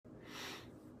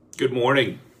Good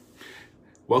morning.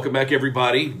 Welcome back,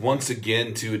 everybody, once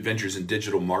again to Adventures in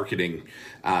Digital Marketing.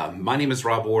 My name is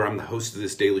Rob Orr. I'm the host of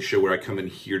this daily show where I come in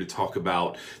here to talk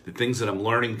about the things that I'm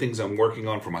learning, things I'm working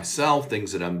on for myself,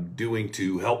 things that I'm doing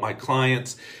to help my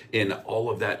clients, and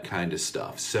all of that kind of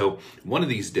stuff. So one of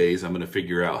these days, I'm going to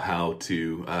figure out how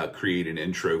to create an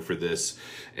intro for this,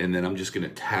 and then I'm just going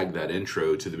to tag that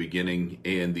intro to the beginning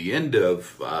and the end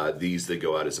of these that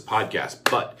go out as a podcast.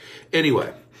 But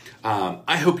anyway,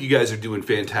 I hope you guys are doing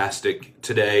fantastic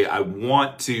today. I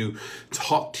want to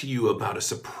talk to you about a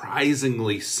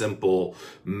surprisingly simple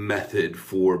method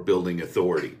for building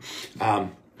authority.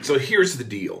 So here's the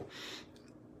deal.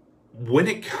 When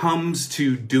it comes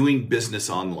to doing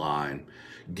business online,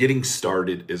 getting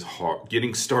started is hard.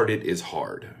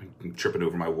 I'm tripping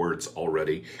over my words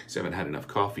already because I haven't had enough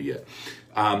coffee yet.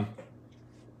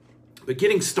 But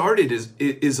getting started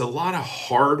is a lot of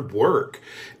hard work,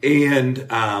 and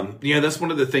that's one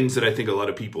of the things that I think a lot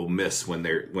of people miss when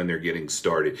they're getting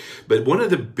started. But one of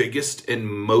the biggest and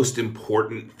most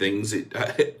important things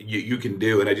that you can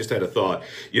do, and I just had a thought.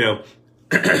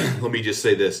 Let me just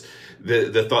say this: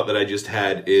 the thought that I just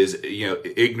had is,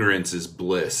 ignorance is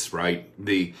bliss, right?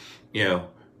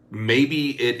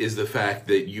 Maybe it is the fact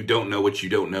that you don't know what you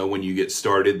don't know when you get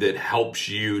started that helps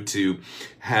you to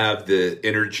have the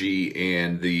energy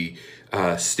and the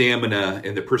stamina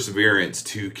and the perseverance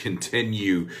to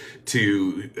continue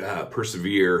to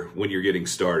persevere when you're getting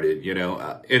started,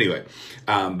 anyway.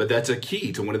 But that's a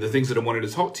key to one of the things that I wanted to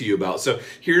talk to you about. So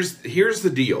here's the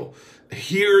deal.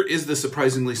 Here is the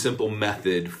surprisingly simple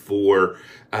method for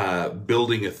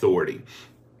building authority.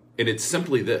 And it's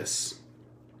simply this.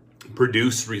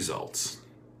 Produce results.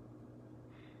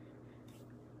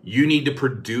 You need to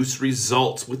produce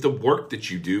results with the work that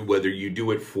you do, whether you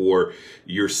do it for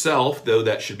yourself, though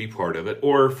that should be part of it,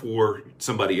 or for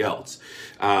somebody else.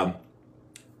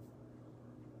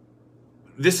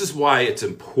 This is why it's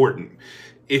important.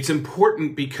 It's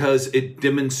important because it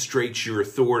demonstrates your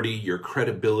authority, your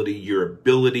credibility, your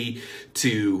ability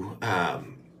to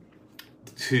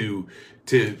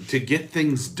get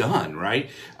things done, right?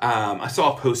 I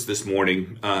saw a post this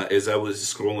morning as I was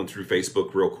scrolling through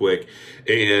Facebook real quick,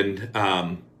 and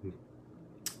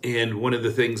one of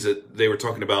the things that they were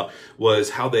talking about was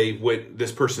how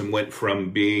this person went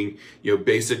from being,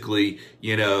 basically,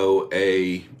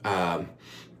 a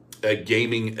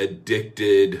gaming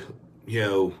addicted,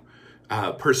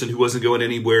 person who wasn't going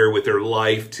anywhere with their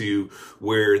life to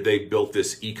where they built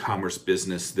this e-commerce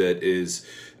business that is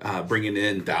bringing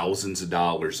in thousands of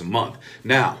dollars a month.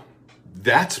 Now,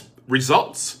 that's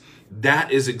results.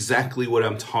 That is exactly what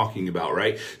I'm talking about,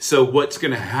 right? So what's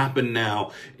going to happen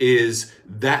now is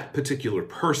that particular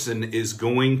person is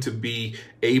going to be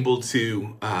able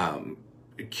to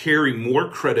carry more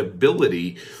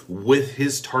credibility with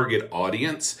his target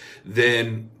audience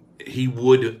than he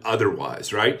would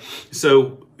otherwise, right?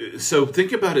 So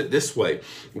think about it this way.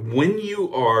 When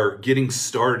you are getting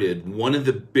started, one of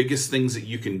the biggest things that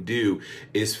you can do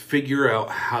is figure out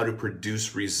how to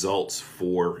produce results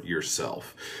for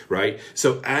yourself, right?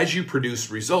 So as you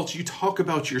produce results, you talk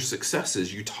about your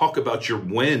successes, you talk about your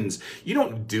wins. You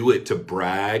don't do it to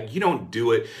brag. You don't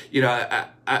do it,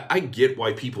 I get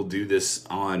why people do this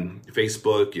on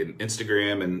Facebook and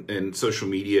Instagram and social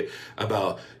media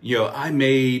about, I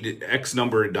made X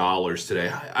number of dollars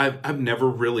today. I've never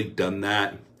really done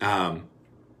that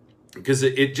because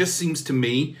it just seems to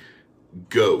me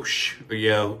gauche.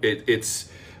 That's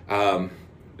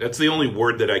the only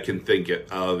word that I can think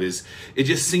of. Is it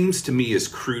just seems to me as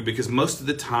crude, because most of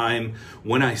the time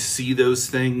when I see those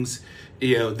things,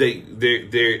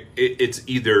 it's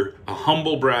either a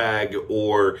humble brag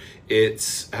or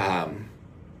it's, or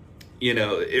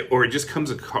it just comes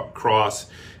across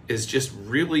as just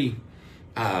really,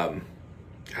 I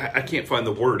can't find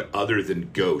the word other than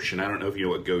gauche, and I don't know if you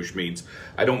know what gauche means.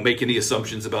 I don't make any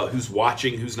assumptions about who's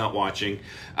watching, who's not watching,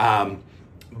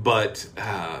 but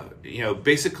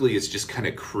basically it's just kind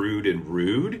of crude and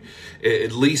rude.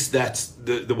 At least that's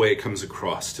the way it comes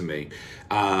across to me.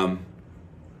 I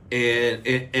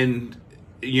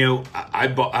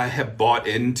have bought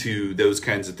into those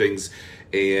kinds of things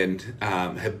and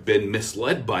have been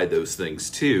misled by those things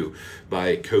too,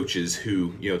 by coaches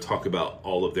who talk about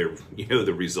all of their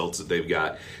the results that they've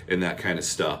got and that kind of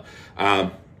stuff.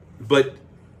 But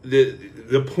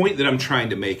the point that I'm trying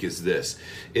to make is this: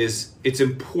 is it's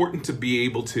important to be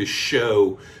able to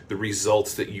show the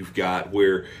results that you've got,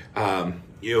 where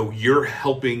you're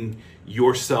helping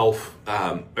yourself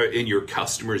and your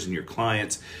customers and your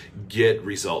clients get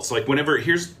results. Like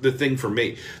here's the thing for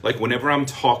me, like whenever I'm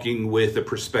talking with a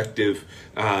prospective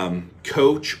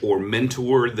coach or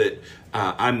mentor that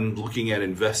I'm looking at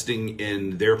investing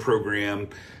in their program,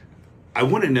 I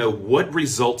want to know, what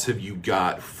results have you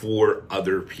got for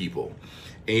other people?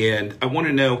 And I want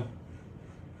to know,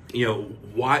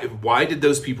 why did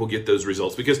those people get those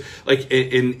results? Because like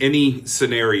in any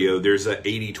scenario, there's a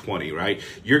 80-20, right?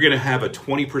 You're going to have a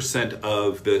 20%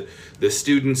 of the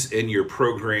students in your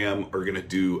program are going to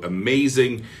do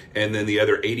amazing, and then the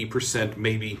other 80%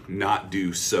 maybe not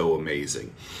do so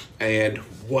amazing. And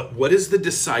what is the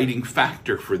deciding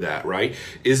factor for that, right?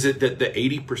 Is it that the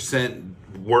 80%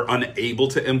 were unable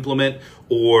to implement,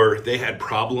 or they had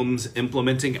problems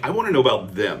implementing? I want to know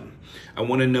about them. I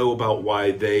want to know about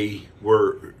why they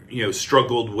were,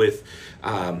 struggled with,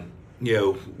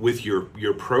 with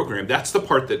your program. That's the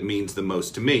part that means the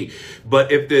most to me.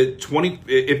 But if the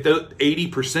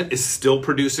 80% is still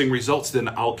producing results, then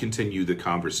I'll continue the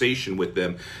conversation with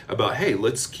them about, hey,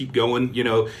 let's keep going.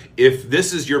 If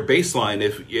this is your baseline,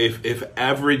 if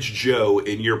average Joe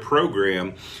in your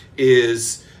program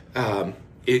is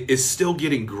still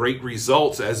getting great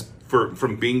results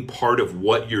from being part of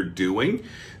what you're doing,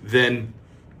 then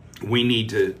we need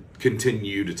to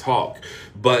continue to talk.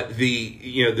 But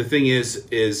the thing is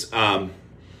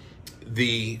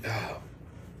the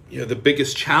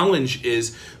biggest challenge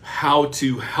is how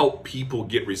to help people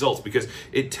get results, because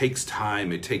it takes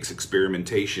time, it takes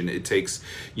experimentation, it takes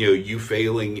you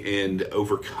failing and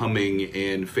overcoming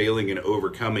and failing and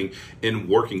overcoming and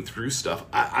working through stuff.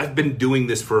 I've been doing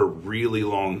this for a really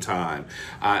long time.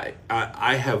 I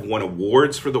have won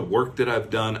awards for the work that I've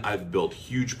done. I've built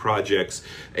huge projects,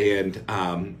 and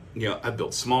I've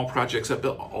built small projects. I've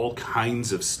built all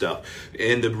kinds of stuff.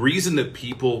 And the reason that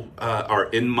people are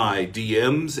in my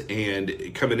DMs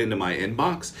and coming into my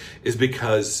inbox is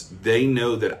because they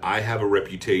know that I have a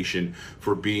reputation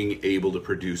for being able to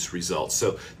produce results.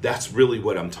 So that's really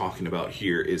what I'm talking about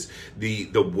here, is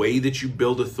the way that you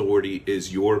build authority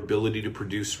is your ability to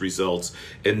produce results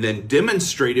and then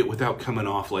demonstrate it without coming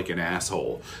off like an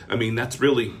asshole. I mean, that's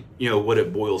really, what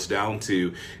it boils down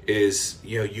to is,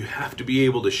 you have to be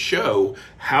able to show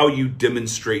how you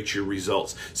demonstrate your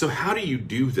results. So how do you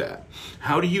do that?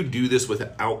 How do you do this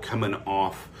without coming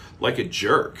off like a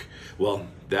jerk? Well,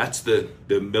 that's the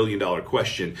 $1 million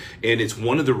question. And it's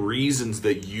one of the reasons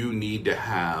that you need to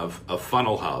have a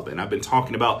funnel hub. And I've been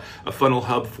talking about a funnel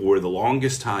hub for the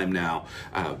longest time now,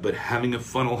 but having a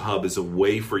funnel hub is a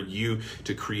way for you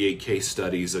to create case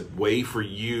studies, a way for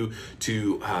you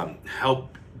to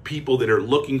help people that are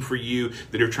looking for you,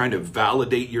 that are trying to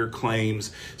validate your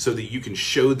claims, so that you can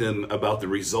show them about the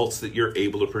results that you're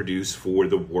able to produce for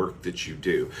the work that you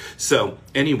do. So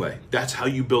anyway, that's how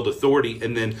you build authority,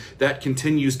 and then that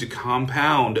continues to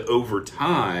compound over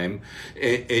time,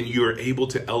 and you're able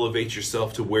to elevate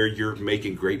yourself to where you're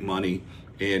making great money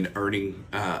and earning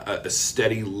a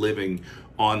steady living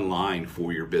online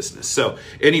for your business. So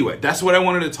anyway, that's what I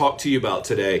wanted to talk to you about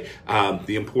today.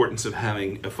 The importance of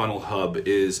having a funnel hub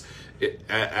is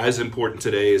as important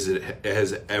today as it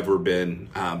has ever been,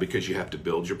 because you have to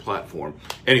build your platform.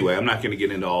 Anyway, I'm not going to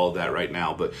get into all of that right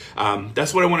now, but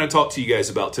that's what I want to talk to you guys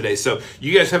about today. So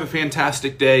you guys have a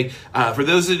fantastic day. For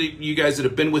those of you guys that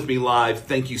have been with me live,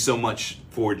 thank you so much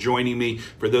for joining me.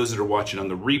 For those that are watching on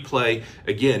the replay,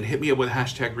 again, hit me up with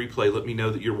 #replay. Let me know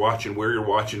that you're watching, where you're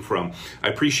watching from. I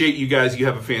appreciate you guys. You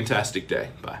have a fantastic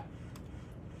day. Bye.